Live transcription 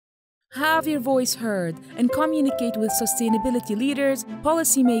Have your voice heard and communicate with sustainability leaders,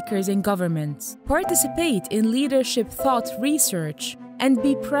 policymakers, and governments. Participate in leadership thought research and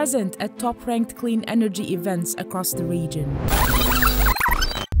be present at top-ranked clean energy events across the region.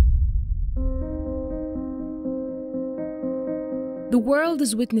 The world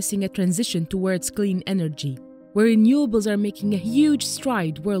is witnessing a transition towards clean energy, where renewables are making a huge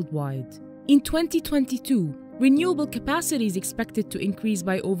stride worldwide. In 2022, renewable capacity is expected to increase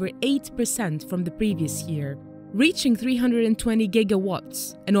by over 8% from the previous year, reaching 320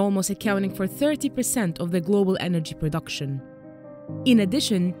 gigawatts and almost accounting for 30% of the global energy production. In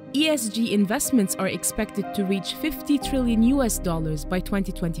addition, ESG investments are expected to reach $50 trillion by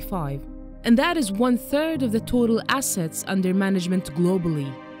 2025, and that is 1/3 of the total assets under management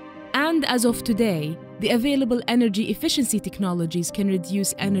globally. And as of today, the available energy efficiency technologies can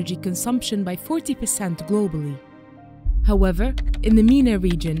reduce energy consumption by 40% globally. However, in the MENA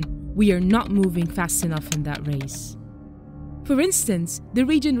region, we are not moving fast enough in that race. For instance, the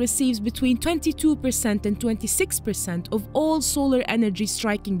region receives between 22% and 26% of all solar energy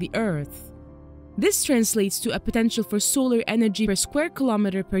striking the Earth. This translates to a potential for solar energy per square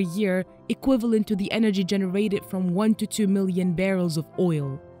kilometer per year equivalent to the energy generated from 1 to 2 million barrels of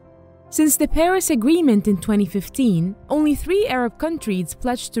oil. Since the Paris Agreement in 2015, only 3 Arab countries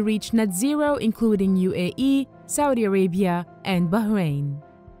pledged to reach net zero, including UAE, Saudi Arabia, and Bahrain.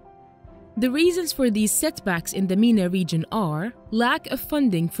 The reasons for these setbacks in the MENA region are lack of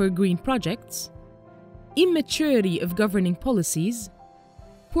funding for green projects, immaturity of governing policies,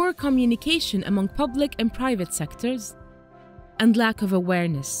 poor communication among public and private sectors, and lack of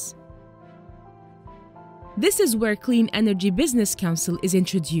awareness. This is where Clean Energy Business Council is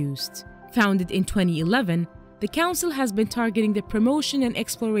introduced. Founded in 2011, the Council has been targeting the promotion and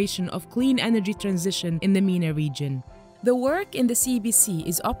exploration of clean energy transition in the MENA region. The work in the CEBC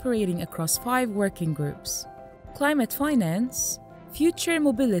is operating across 5 working groups: climate finance, future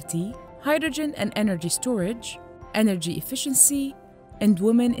mobility, hydrogen and energy storage, energy efficiency, and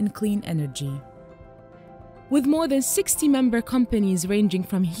women in clean energy. With more than 60 member companies ranging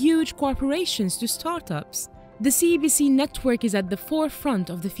from huge corporations to startups, the CEBC network is at the forefront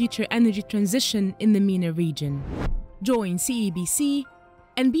of the future energy transition in the MENA region. Join CEBC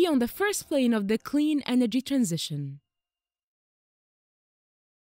and be on the first plane of the clean energy transition.